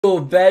Oh,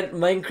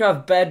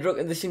 Minecraft Bedrock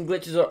edition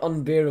glitches are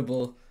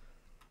unbearable.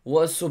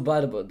 What is so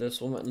bad about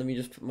this? Let me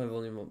just put my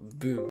volume up.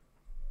 Boom.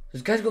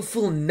 This guy's got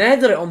full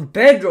nether on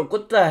Bedrock.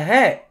 What the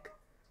heck?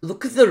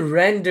 Look at the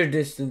render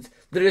distance.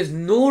 There is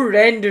no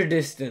render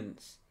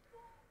distance.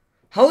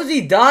 How is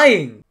he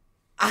dying?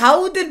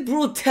 How did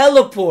bro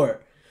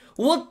teleport?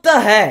 What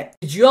the heck?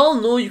 Did you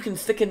all know you can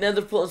stick a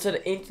nether portal inside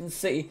an ancient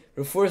city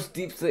or force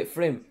deep slate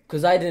frame?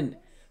 Because I didn't.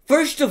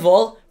 First of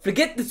all,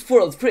 forget this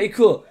portal. It's pretty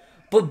cool.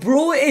 But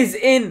bro is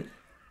in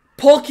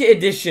Pocket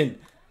Edition.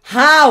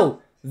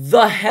 How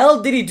the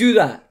hell did he do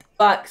that?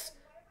 Facts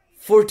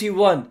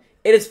 41.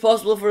 It is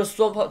possible for a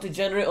swamp hut to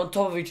generate on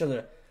top of each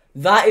other.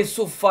 That is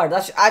so far.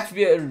 That should actually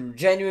be a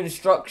genuine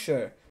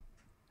structure.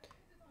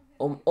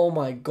 Oh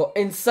my god.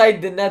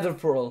 Inside the nether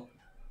portal.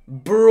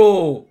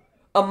 Bro.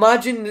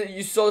 Imagine that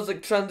you saw it's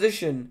like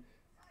transition.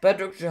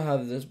 Bedrock should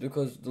have this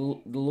because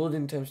the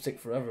loading times take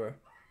forever.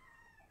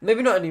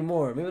 Maybe not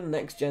anymore. Maybe the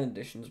next gen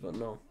editions, but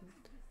no.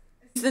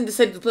 Then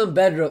decided to play on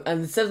Bedrock,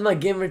 and instead of my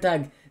gamer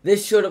tag,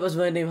 this showed up as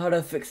my name. How do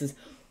I fix this?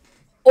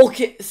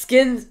 Okay,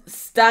 skin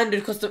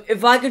standard custom.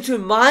 If I can show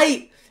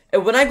my,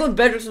 when I go on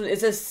Bedrock, it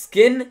says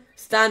skin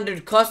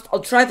standard custom.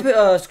 I'll try to put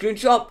a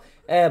screenshot,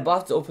 but I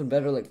have to open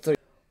Bedrock like 30.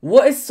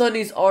 What is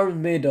Sunny's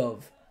arm made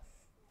of?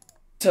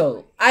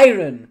 Metal,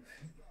 iron,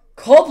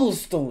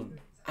 cobblestone.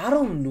 I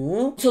don't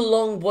know. It's a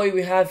long boy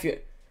we have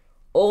here.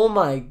 Oh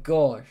my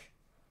gosh.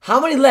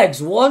 How many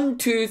legs? 1,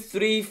 2,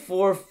 3,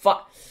 4,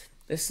 5.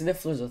 This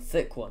sniffler's a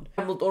thick one.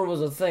 Emerald ore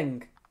was a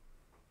thing.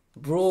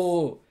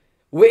 Bro.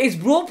 Wait, is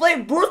bro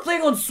playing? Bro's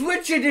playing on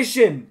Switch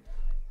Edition.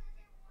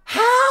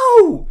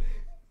 How?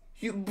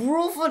 You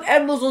bro found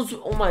emeralds on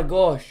Switch. Oh my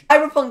gosh.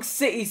 Cyberpunk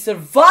City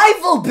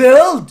survival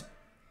build.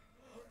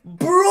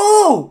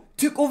 Bro.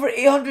 Took over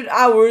 800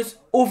 hours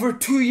over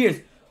 2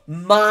 years.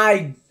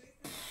 My.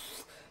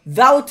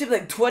 That would take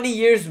like 20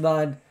 years,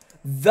 man.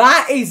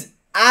 That is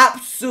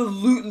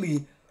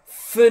absolutely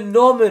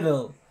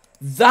phenomenal.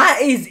 That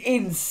is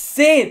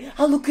insane.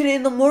 I look at it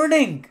in the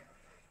morning.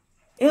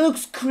 It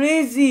looks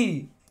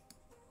crazy.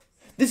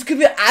 This could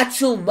be an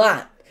actual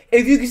map.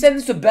 If you could send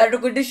this to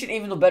Bedrock Edition,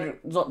 even though Bedrock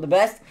is not the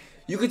best,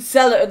 you could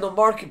sell it in the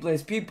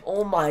marketplace. People,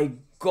 oh my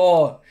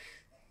gosh.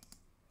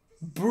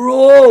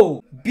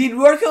 Bro. Been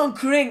working on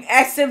creating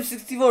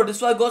SM64. This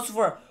is what I got so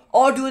far.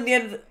 All doing the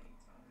end of the...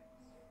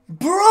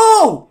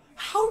 Bro.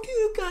 How do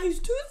you guys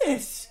do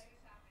this?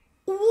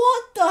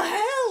 What the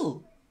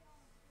hell?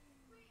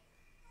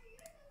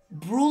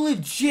 Bro,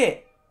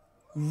 legit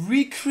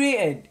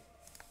recreated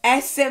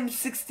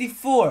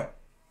SM64.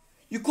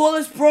 You call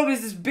this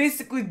progress is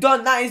basically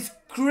done. That is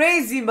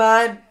crazy,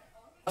 man.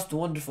 That's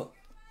wonderful.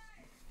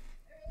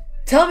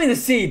 Tell me the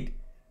seed.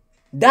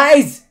 That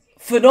is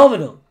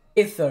phenomenal.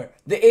 Aether.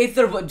 The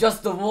Aether, but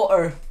just the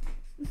water.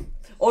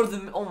 Or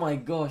the... Oh my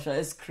gosh, that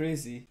is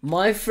crazy.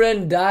 My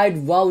friend died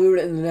while we were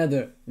in the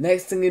nether.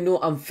 Next thing you know,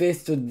 I'm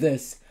faced with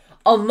this.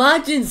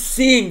 Imagine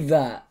seeing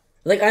that.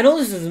 Like, I know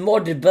this is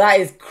modded, but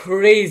that is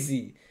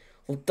crazy.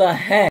 What the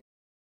heck?